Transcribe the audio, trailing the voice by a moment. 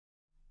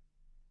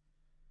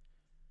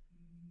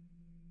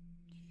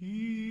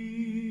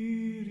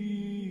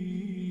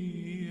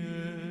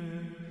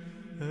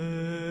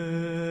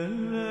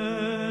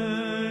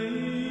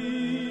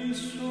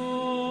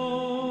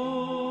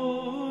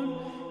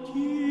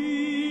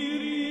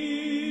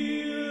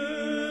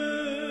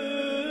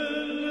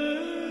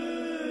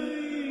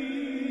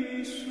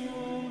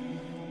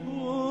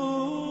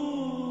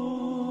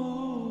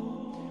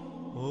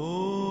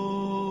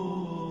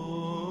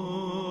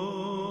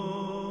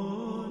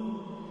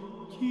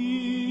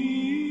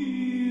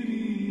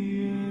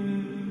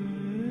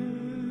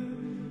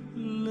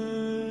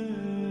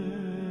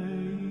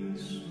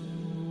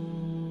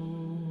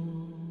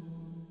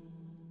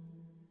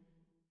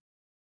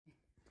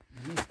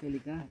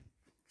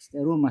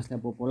Στερούμαστε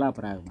από πολλά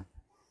πράγματα.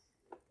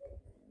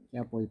 Και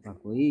από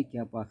υπακοή και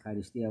από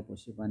αχαριστία,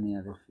 όπως είπαν οι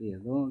αδελφοί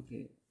εδώ,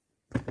 και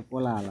από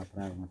πολλά άλλα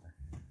πράγματα.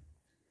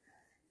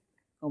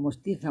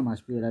 Όμως τι θα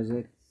μας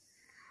πείραζε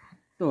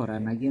τώρα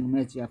να γίνουμε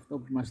έτσι αυτό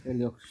που μας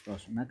θέλει ο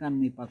Χριστός, να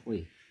κάνουμε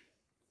υπακοή.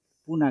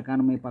 Πού να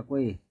κάνουμε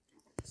υπακοή?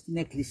 Στην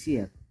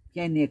Εκκλησία του.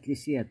 Ποια είναι η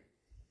Εκκλησία του?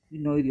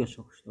 Είναι ο ίδιος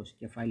ο Χριστός, η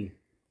κεφαλή.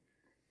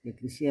 Η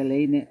Εκκλησία,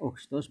 λέει, είναι ο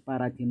Χριστός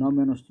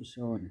παρατηνόμενος στους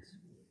αιώνες.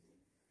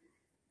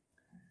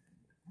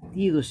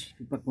 Τι είδους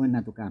υπακοή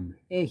να του κάνουμε?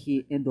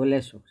 Έχει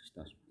εντολές ο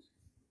Χριστός μας.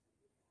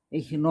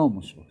 Έχει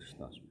νόμους ο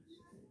Χριστός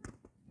μας.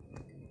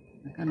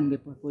 Να κάνουμε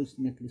υπακοή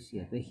στην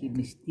Εκκλησία του. Έχει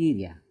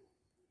μυστήρια.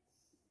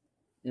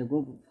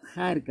 Εγώ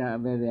χάρηκα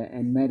βέβαια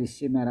εν μέρει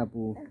σήμερα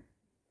που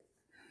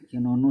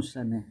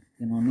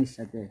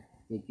κοινωνήσατε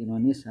και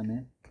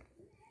κοινωνήσαμε,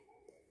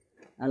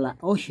 αλλά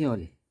όχι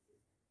όλοι.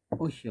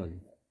 Όχι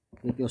όλοι.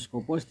 Γιατί ο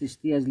σκοπός της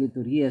Θείας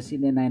Λειτουργίας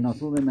είναι να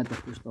ενωθούμε με τον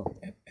Χριστό.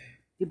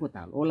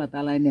 Τίποτα άλλο. Όλα τα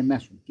άλλα είναι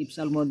μέσον. Και οι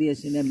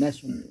ψαλμοδίες είναι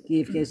μέσον. Και οι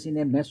ευχές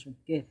είναι μέσον.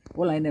 Και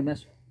όλα είναι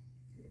μέσον.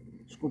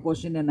 Ο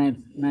σκοπός είναι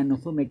να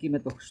ενωθούμε εκεί με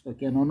τον Χριστό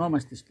και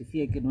ενωνόμαστε στη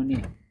Θεία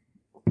Κοινωνία.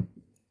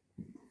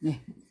 Ναι,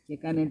 και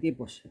κάνει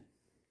εντύπωση.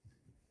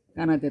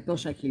 Κάνατε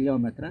τόσα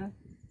χιλιόμετρα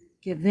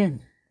και δεν.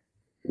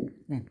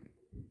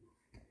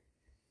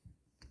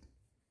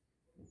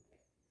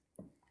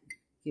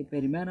 Και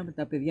περιμέναμε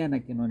τα παιδιά να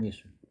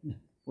κοινωνήσουν.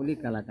 Πολύ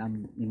καλά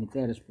κάνουν οι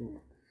μητέρες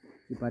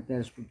οι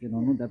πατέρες που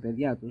κοινωνούν τα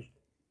παιδιά τους.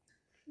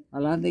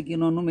 Αλλά αν δεν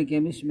κοινωνούμε και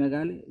εμείς οι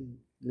μεγάλοι,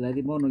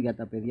 δηλαδή μόνο για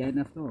τα παιδιά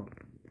είναι αυτό.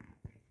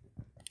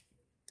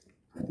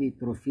 Αυτή η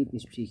τροφή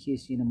της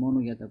ψυχής είναι μόνο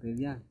για τα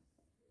παιδιά.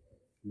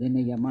 Δεν είναι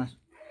για μας.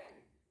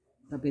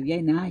 Τα παιδιά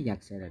είναι άγια,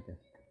 ξέρετε.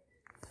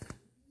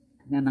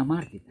 Είναι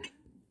αναμάρτητα.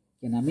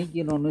 Και να μην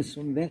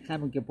κοινωνήσουν δεν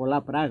χάνουν και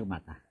πολλά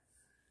πράγματα.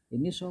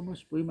 Εμείς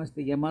όμως που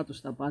είμαστε γεμάτος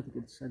στα πάθη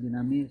και τις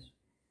αδυναμίες,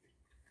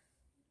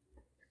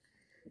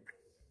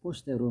 πώς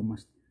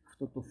στερούμαστε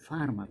αυτό το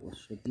φάρμακο της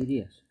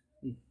σωτηρίας?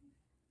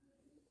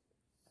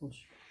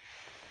 Πώς?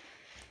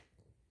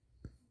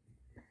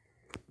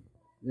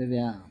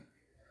 Βέβαια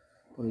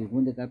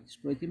προηγούνται κάποιες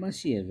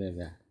προετοιμασίες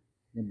βέβαια.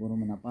 Δεν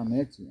μπορούμε να πάμε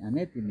έτσι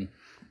ανέτοιμοι.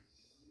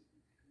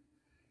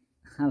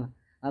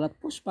 Αλλά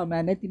πώς πάμε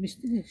ανέτοιμοι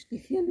στη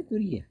Θεία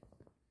Λειτουργία?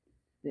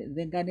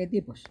 Δεν κάνει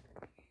εντύπωση.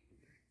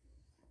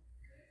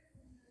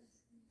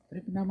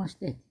 Πρέπει να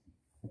είμαστε έτοιμοι.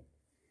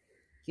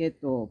 Και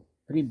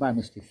πριν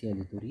πάμε στη Θεία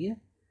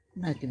Λειτουργία,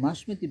 να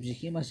ετοιμάσουμε την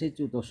ψυχή μας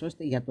έτσι ούτως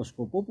ώστε για το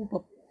σκοπό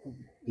που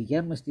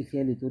πηγαίνουμε στη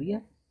Θεία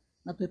Λειτουργία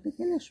να το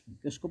επιτελέσουμε.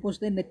 Και ο σκοπός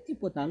δεν είναι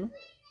τίποτα άλλο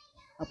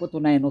από το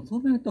να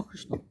ενωθούμε με τον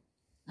Χριστό.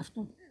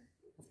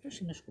 Αυτός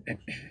είναι ο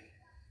σκοπός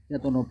για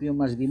τον οποίο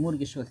μας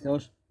δημιούργησε ο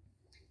Θεός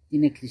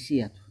την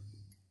Εκκλησία Του.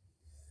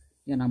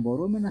 Για να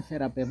μπορούμε να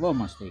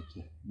θεραπευόμαστε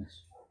εκεί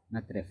μέσα.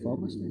 Να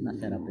τρεφόμαστε, να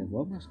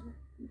θεραπευόμαστε,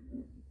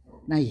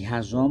 να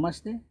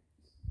γιαζόμαστε,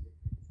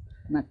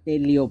 να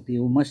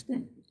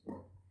τελειοποιούμαστε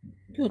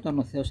και όταν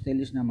ο Θεός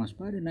θέλει να μας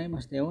πάρει να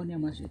είμαστε αιώνια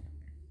μαζί Του.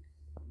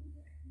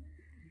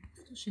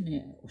 Αυτός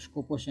είναι ο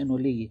σκοπός εν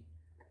ολίγη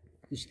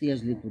της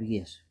Θείας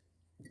Λειτουργίας.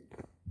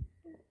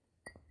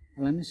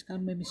 Αλλά εμείς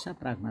κάνουμε μισά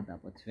πράγματα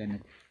από ό,τι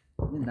φαίνεται.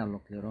 Δεν τα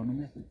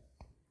ολοκληρώνουμε.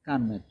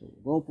 Κάνουμε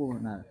τον κόπο,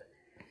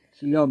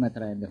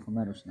 χιλιόμετρα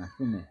ενδεχομένως να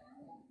έρθουμε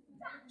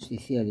στη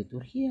Θεία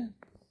Λειτουργία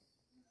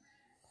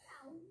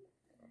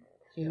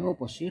και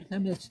όπως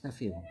ήρθαμε έτσι θα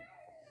φύγουμε.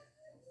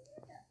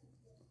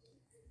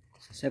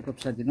 Σας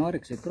έκοψα την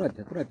όρεξη,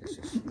 τρώτε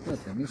εσείς,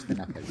 μη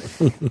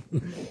στεναχωρηθείτε.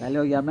 Τα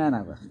λέω για μένα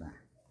από αυτά.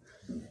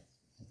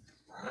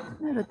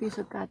 Να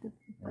ρωτήσω κάτι.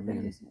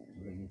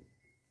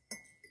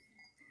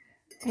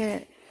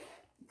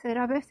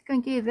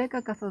 Θεραπεύτηκαν και οι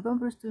 10 καθοδόν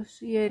προς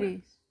τους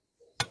ιερείς.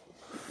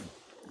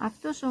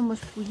 Αυτός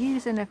όμως που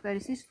γύρισε να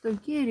ευχαριστήσει τον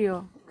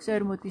Κύριο,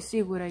 ξέρουμε ότι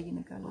σίγουρα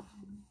έγινε καλό.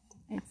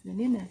 Έτσι δεν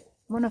είναι?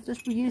 Μόνο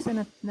αυτός που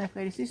γύρισε να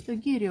ευχαριστήσει τον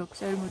Κύριο,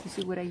 ξέρουμε ότι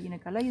σίγουρα έγινε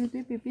καλά, γιατί του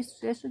είπε επίσης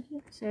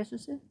τους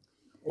έσωσε.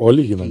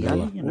 Όλοι γίναν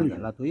καλά. Όλοι γίναν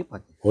καλά, το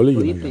είπατε. Όλοι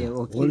το γίναν είπε καλά.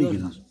 ο Κύριος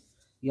μας.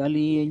 Οι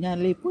άλλοι 9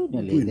 λέει πού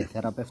είναι, λέει, δεν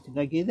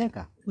θεραπεύτηκαν και οι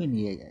 10. Πού είναι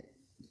οι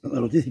 9?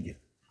 Αναρωτήθηκε.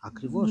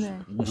 Ακριβώς.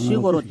 Ναι. Είναι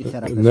σίγουρο ότι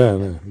θεραπεύτηκαν.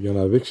 Ναι, για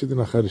να δείξει την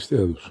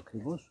αχαριστία τους.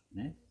 Ακριβώς,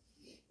 ναι.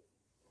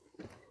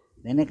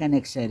 Δεν έκανε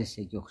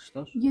εξαίρεση και ο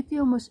Χριστός. Γιατί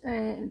όμως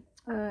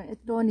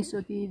τόνισε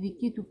ότι η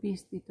δική του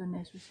πίστη τον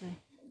έσωσε?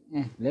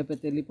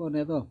 Βλέπετε λοιπόν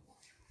εδώ.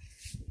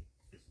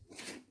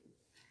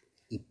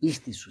 Η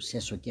πίστη σου σε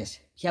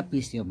σοκέσε. Ποια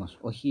πίστη όμως?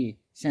 Όχι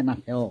σε έναν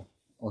Θεό.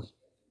 Όχι.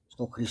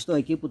 Στο Χριστό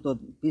εκεί που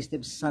τον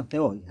πίστεψε σαν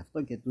Θεό. Γι'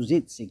 αυτό και του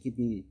ζήτησε εκεί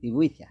τη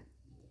βοήθεια.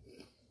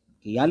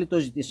 Και οι άλλοι το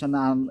ζητήσαν,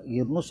 αν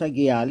γυρνούσαν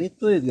και οι άλλοι,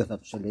 το ίδιο θα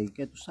τους έλεγε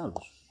και τους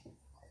άλλους.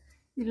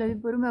 Δηλαδή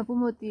μπορούμε να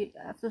πούμε ότι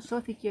αυτό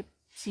σώθηκε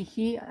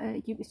ψυχή,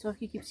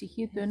 σώθηκε και η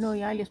ψυχή του, ενώ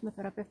οι άλλοι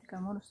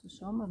θεραπεύτηκαν μόνο στο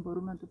σώμα.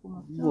 Μπορούμε να το πούμε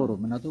αυτό?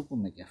 Μπορούμε να το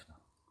πούμε και αυτό.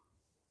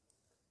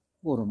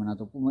 Μπορούμε να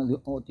το πούμε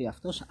ότι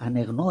αυτός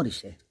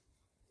ανεγνώρισε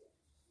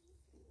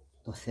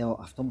το Θεό,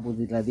 αυτόν που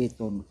δηλαδή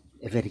τον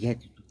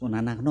ευεργέτη του, τον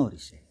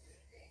αναγνώρισε.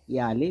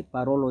 Οι άλλοι,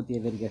 παρόλο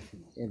ότι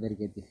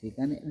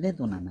ευεργετηθήκαν, δεν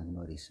τον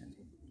αναγνωρίσαν.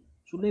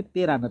 Σου λέει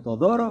πήραμε το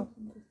δώρο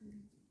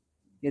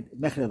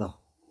Μέχρι εδώ.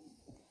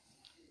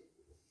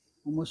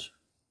 Όμως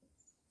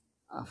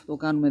αυτό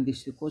κάνουμε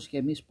δυστυχώς και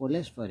εμείς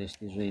πολλές φορές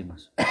στη ζωή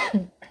μας.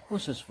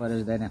 Πόσες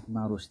φορές δεν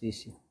έχουμε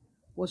αρρωστήσει,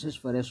 πόσες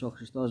φορές ο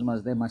Χριστός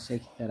μας δεν μας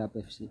έχει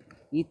θεραπεύσει,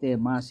 είτε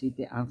εμάς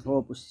είτε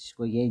ανθρώπους της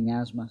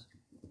οικογένειάς μας.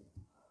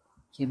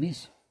 Και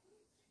εμείς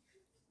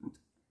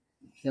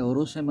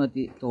θεωρούσαμε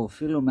ότι το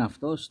οφείλουμε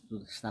αυτό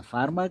στα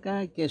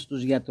φάρμακα και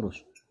στους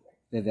γιατρούς.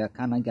 Βέβαια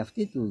κάναν και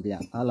αυτή τη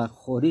δουλειά, αλλά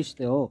χωρίς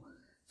Θεό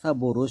θα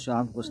μπορούσε ο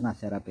άνθρωπος να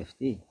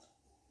θεραπευτεί?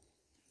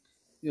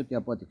 Διότι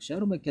από ό,τι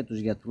ξέρουμε και τους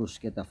γιατρούς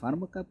και τα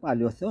φάρμακα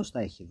πάλι ο Θεός τα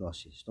έχει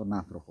δώσει στον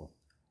άνθρωπο.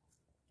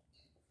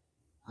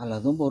 Αλλά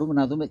εδώ μπορούμε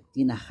να δούμε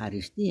την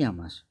αχαριστία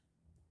μας.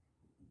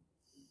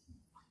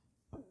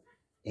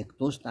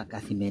 Εκτός τα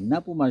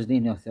καθημερινά που μας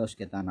δίνει ο Θεός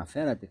και τα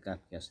αναφέρατε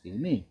κάποια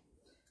στιγμή,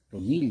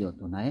 τον ήλιο,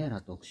 τον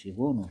αέρα, το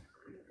οξυγόνο,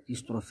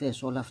 τις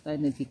τροφές, όλα αυτά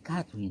είναι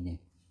δικά του είναι.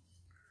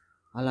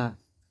 Αλλά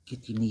και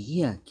την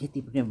υγεία και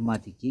την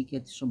πνευματική και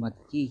τη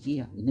σωματική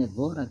υγεία είναι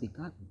δώρα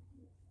δικά του.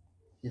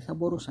 Δεν θα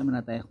μπορούσαμε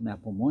να τα έχουμε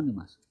από μόνοι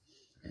μας.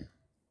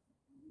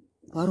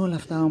 Παρ' όλα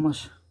αυτά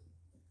όμως,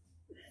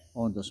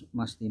 όντως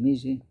μας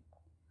θυμίζει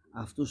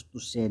αυτούς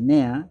τους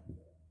 9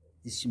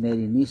 της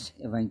σημερινής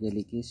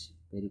Ευαγγελικής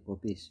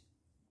περικοπής.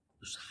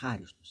 Τους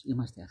αχάριστους.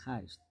 Είμαστε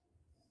αχάριστοι.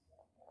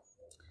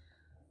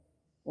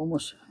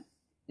 Όμως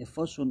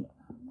εφόσον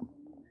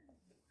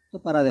το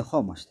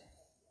παραδεχόμαστε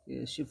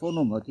και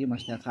συμφωνούμε ότι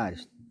είμαστε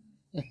αχάριστοι,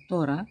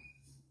 τώρα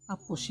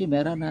από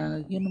σήμερα να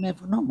γίνουμε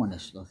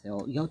ευγνώμονες στον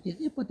Θεό για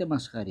οτιδήποτε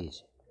μας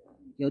χαρίζει,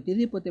 για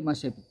οτιδήποτε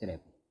μας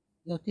επιτρέπει,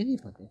 για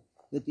οτιδήποτε.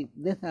 Διότι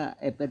δεν θα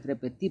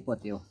επέτρεπε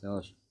τίποτε ο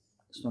Θεός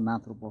στον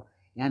άνθρωπο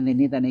εάν δεν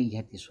ήταν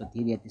για τη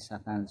σωτήρια της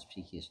αθάνατης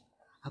ψυχής.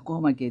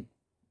 Ακόμα και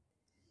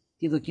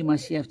τη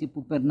δοκιμασία αυτή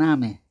που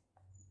περνάμε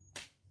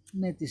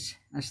με τις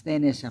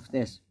ασθένειες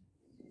αυτές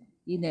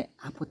είναι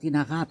από την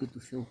αγάπη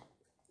του Θεού.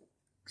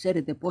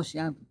 Ξέρετε πόσοι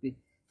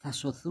άνθρωποι θα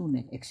σωθούν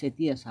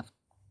εξαιτίας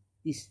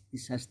αυτής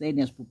της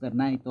ασθένειας που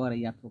περνάει τώρα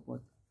η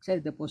ανθρωπότητα?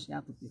 Ξέρετε πόσοι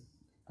άνθρωποι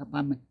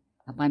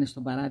θα πάνε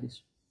στον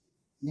παράδεισο?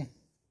 Ναι.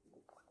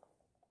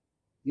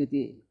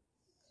 Διότι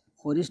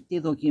χωρίς τη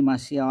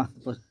δοκιμασία ο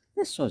άνθρωπος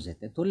δεν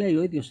σώζεται. Το λέει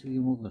ο ίδιος ο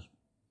Δημιουργός.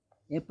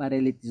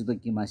 Έπαρε τις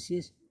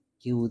δοκιμασίες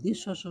και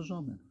ουδής ο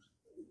σωζόμενος.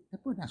 Δεν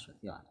μπορεί να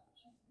σωθεί ο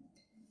άνθρωπος.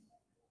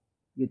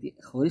 Γιατί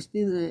χωρίς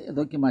τις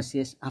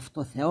δοκιμασίες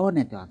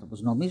αυτοθεώνεται ο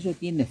άνθρωπος. Νομίζει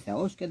ότι είναι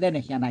Θεός και δεν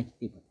έχει ανάγκη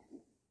τίποτα.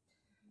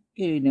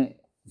 Και είναι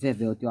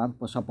βέβαιο ότι ο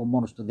άνθρωπος από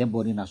μόνος του δεν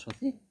μπορεί να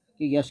σωθεί.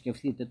 Και για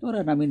σκεφτείτε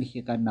τώρα, να μην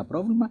είχε κανένα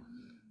πρόβλημα,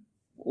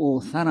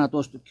 ο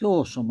θάνατος του και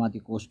ο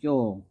σωματικός και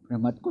ο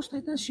πνευματικός θα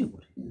ήταν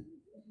σίγουροι.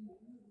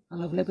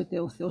 Αλλά βλέπετε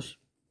ο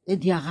Θεός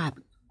εν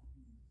αγάπη του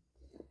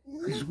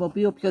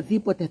χρησιμοποιεί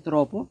οποιοδήποτε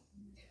τρόπο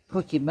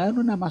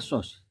προκειμένου να μας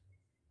σώσει.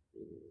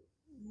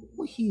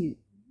 Όχι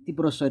την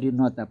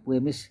προσωρινότητα που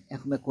εμείς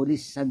έχουμε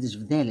κολλήσει σαν τις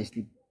βδέλες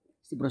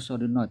στην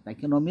προσωρινότητα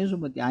και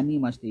νομίζουμε ότι αν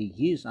είμαστε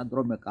υγιείς, αν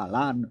τρώμε καλά,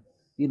 αν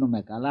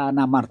πίνουμε καλά, αν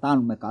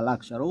αμαρτάνουμε καλά,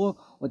 ξέρω εγώ,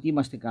 ότι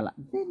είμαστε καλά.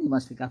 Δεν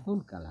είμαστε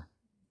καθόλου καλά.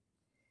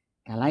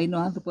 Καλά είναι ο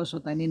άνθρωπος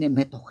όταν είναι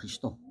με τον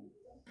Χριστό.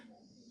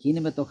 Και είναι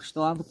με τον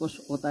Χριστό ο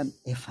άνθρωπος όταν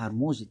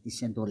εφαρμόζει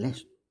τις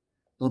εντολές του,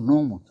 τον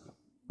νόμο του.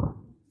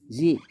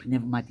 Ζει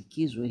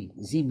πνευματική ζωή,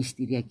 ζει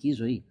μυστηριακή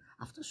ζωή.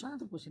 Αυτός ο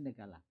άνθρωπος είναι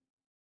καλά.